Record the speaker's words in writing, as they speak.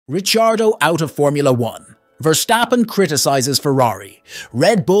Ricciardo out of Formula One. Verstappen criticizes Ferrari.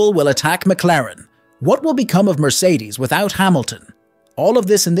 Red Bull will attack McLaren. What will become of Mercedes without Hamilton? All of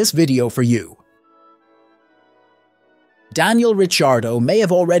this in this video for you. Daniel Ricciardo may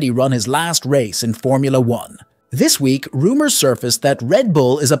have already run his last race in Formula One. This week, rumors surfaced that Red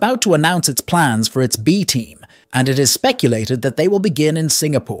Bull is about to announce its plans for its B team, and it is speculated that they will begin in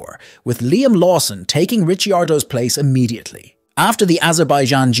Singapore, with Liam Lawson taking Ricciardo's place immediately. After the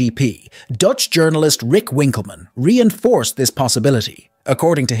Azerbaijan GP, Dutch journalist Rick Winkelman reinforced this possibility.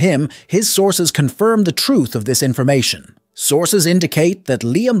 According to him, his sources confirm the truth of this information. Sources indicate that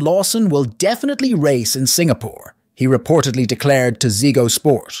Liam Lawson will definitely race in Singapore, he reportedly declared to Ziggo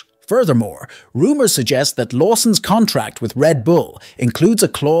Sport. Furthermore, rumors suggest that Lawson's contract with Red Bull includes a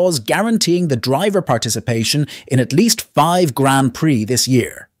clause guaranteeing the driver participation in at least 5 Grand Prix this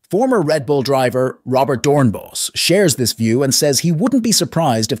year. Former Red Bull driver Robert Doornbos shares this view and says he wouldn't be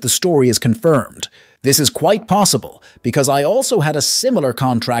surprised if the story is confirmed. This is quite possible, because I also had a similar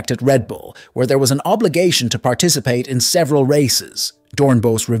contract at Red Bull, where there was an obligation to participate in several races,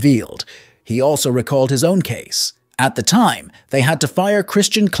 Doornbos revealed. He also recalled his own case. At the time, they had to fire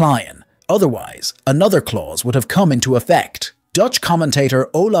Christian Klein. Otherwise, another clause would have come into effect. Dutch commentator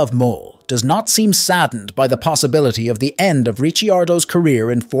Olaf Mol does not seem saddened by the possibility of the end of Ricciardo's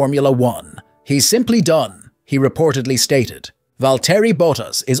career in Formula One. He's simply done, he reportedly stated. Valtteri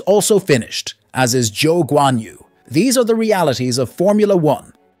Bottas is also finished, as is Zhou Guanyu. These are the realities of Formula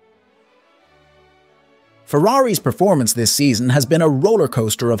One. Ferrari's performance this season has been a roller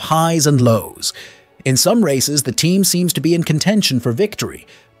coaster of highs and lows. In some races, the team seems to be in contention for victory,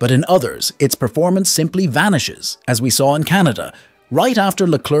 but in others, its performance simply vanishes, as we saw in Canada, right after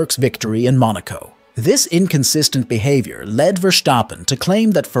Leclerc's victory in Monaco. This inconsistent behavior led Verstappen to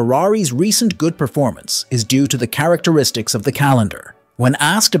claim that Ferrari's recent good performance is due to the characteristics of the calendar. When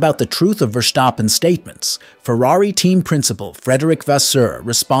asked about the truth of Verstappen's statements, Ferrari team principal Frederic Vasseur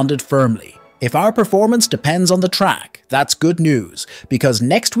responded firmly, "If our performance depends on the track, that's good news, because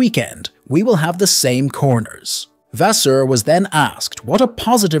next weekend we will have the same corners." Vasseur was then asked what a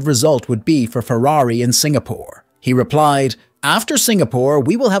positive result would be for Ferrari in Singapore. He replied, "After Singapore,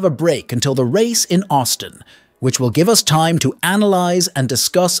 we will have a break until the race in Austin, which will give us time to analyze and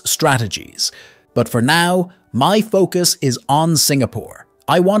discuss strategies. But for now, my focus is on Singapore.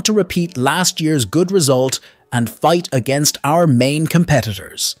 I want to repeat last year's good result and fight against our main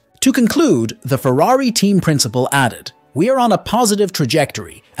competitors." To conclude, the Ferrari team principal added, "We are on a positive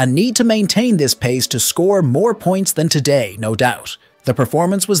trajectory and need to maintain this pace to score more points than today, no doubt. The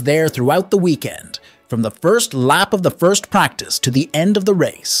performance was there throughout the weekend, from the first lap of the first practice to the end of the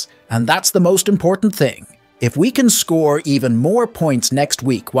race, and that's the most important thing. If we can score even more points next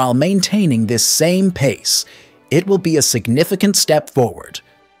week while maintaining this same pace, it will be a significant step forward."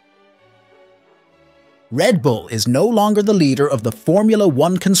 Red Bull is no longer the leader of the Formula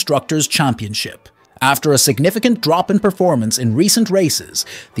One Constructors' Championship. After a significant drop in performance in recent races,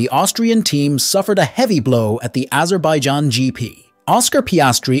 the Austrian team suffered a heavy blow at the Azerbaijan GP. Oscar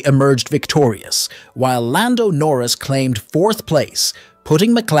Piastri emerged victorious, while Lando Norris claimed 4th place,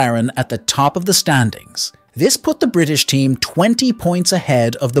 putting McLaren at the top of the standings. This put the British team 20 points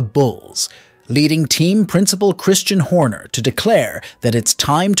ahead of the Bulls, leading team principal Christian Horner to declare that it's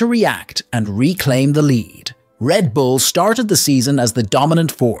time to react and reclaim the lead. Red Bull started the season as the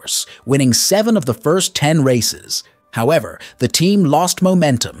dominant force, winning 7 of the first 10 races. However, the team lost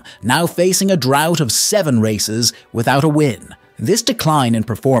momentum, now facing a drought of 7 races without a win. This decline in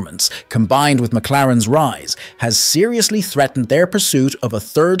performance, combined with McLaren's rise, has seriously threatened their pursuit of a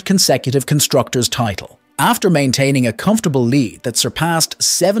 3rd consecutive constructors' title. After maintaining a comfortable lead that surpassed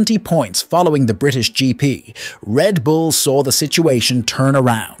 70 points following the British GP, Red Bull saw the situation turn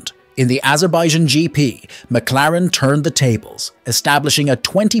around. In the Azerbaijan GP, McLaren turned the tables, establishing a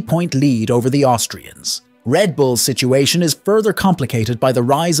 20-point lead over the Austrians. Red Bull's situation is further complicated by the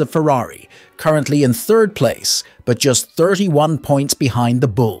rise of Ferrari, currently in 3rd place, but just 31 points behind the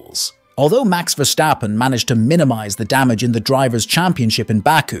Bulls. Although Max Verstappen managed to minimize the damage in the Drivers' Championship in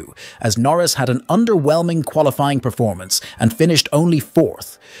Baku, as Norris had an underwhelming qualifying performance and finished only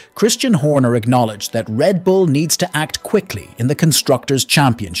 4th, Christian Horner acknowledged that Red Bull needs to act quickly in the Constructors'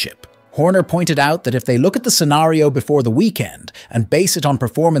 Championship. Horner pointed out that if they look at the scenario before the weekend and base it on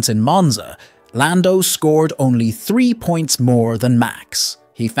performance in Monza, Lando scored only 3 points more than Max.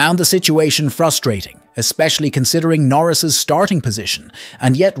 He found the situation frustrating, especially considering Norris's starting position,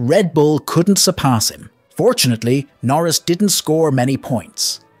 and yet Red Bull couldn't surpass him. Fortunately, Norris didn't score many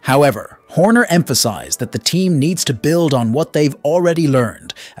points. However, Horner emphasized that the team needs to build on what they've already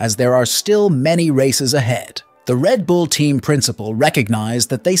learned, as there are still many races ahead. The Red Bull team principal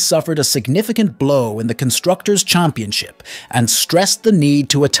recognized that they suffered a significant blow in the Constructors' Championship and stressed the need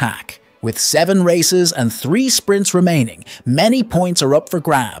to attack. With 7 races and 3 sprints remaining, many points are up for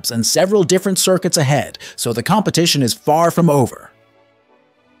grabs and several different circuits ahead, so the competition is far from over.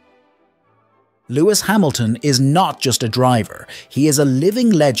 Lewis Hamilton is not just a driver, he is a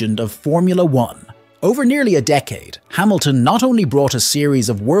living legend of Formula One. Over nearly a decade, Hamilton not only brought a series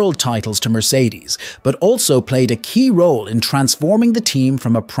of world titles to Mercedes, but also played a key role in transforming the team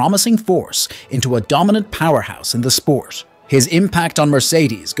from a promising force into a dominant powerhouse in the sport. His impact on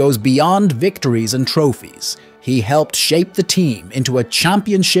Mercedes goes beyond victories and trophies. He helped shape the team into a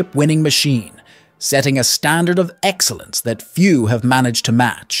championship-winning machine, setting a standard of excellence that few have managed to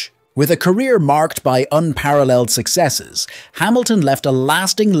match. With a career marked by unparalleled successes, Hamilton left a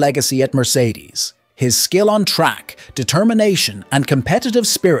lasting legacy at Mercedes. His skill on track, determination, and competitive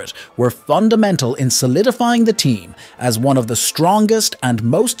spirit were fundamental in solidifying the team as one of the strongest and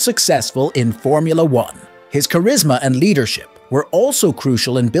most successful in Formula One. His charisma and leadership were also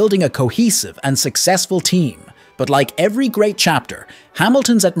crucial in building a cohesive and successful team. But like every great chapter,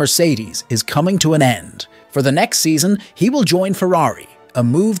 Hamilton's at Mercedes is coming to an end. For the next season, he will join Ferrari, a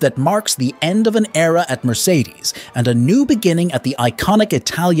move that marks the end of an era at Mercedes and a new beginning at the iconic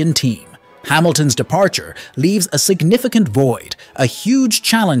Italian team. Hamilton's departure leaves a significant void, a huge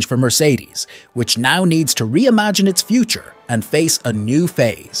challenge for Mercedes, which now needs to reimagine its future and face a new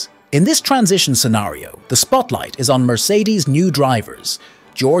phase. In this transition scenario, the spotlight is on Mercedes' new drivers,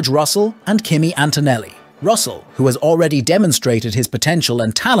 George Russell and Kimi Antonelli. Russell, who has already demonstrated his potential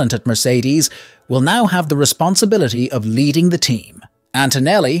and talent at Mercedes, will now have the responsibility of leading the team.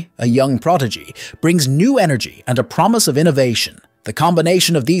 Antonelli, a young prodigy, brings new energy and a promise of innovation. The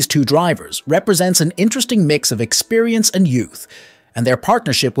combination of these two drivers represents an interesting mix of experience and youth, and their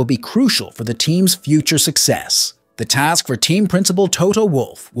partnership will be crucial for the team's future success. The task for team principal Toto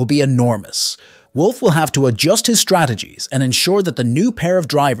Wolff will be enormous. Wolff will have to adjust his strategies and ensure that the new pair of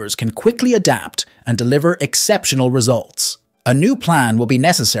drivers can quickly adapt and deliver exceptional results. A new plan will be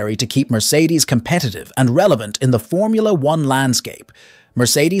necessary to keep Mercedes competitive and relevant in the Formula One landscape.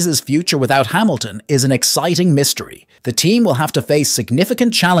 Mercedes' future without Hamilton is an exciting mystery. The team will have to face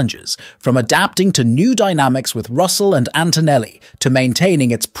significant challenges, from adapting to new dynamics with Russell and Antonelli to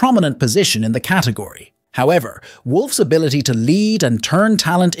maintaining its prominent position in the category. However, Wolff's ability to lead and turn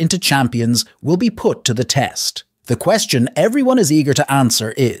talent into champions will be put to the test. The question everyone is eager to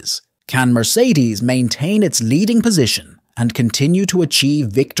answer is, can Mercedes maintain its leading position and continue to achieve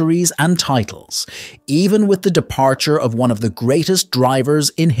victories and titles, even with the departure of one of the greatest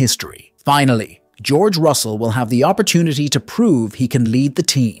drivers in history? Finally, George Russell will have the opportunity to prove he can lead the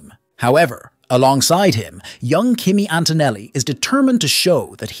team. However, alongside him, young Kimi Antonelli is determined to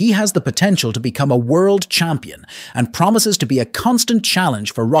show that he has the potential to become a world champion and promises to be a constant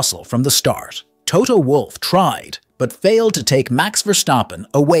challenge for Russell from the start. Toto Wolff tried, but failed to take Max Verstappen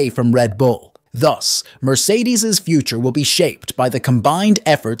away from Red Bull. Thus, Mercedes' future will be shaped by the combined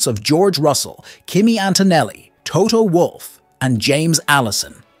efforts of George Russell, Kimi Antonelli, Toto Wolff, and James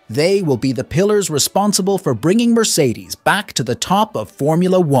Allison. They will be the pillars responsible for bringing Mercedes back to the top of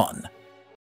Formula One.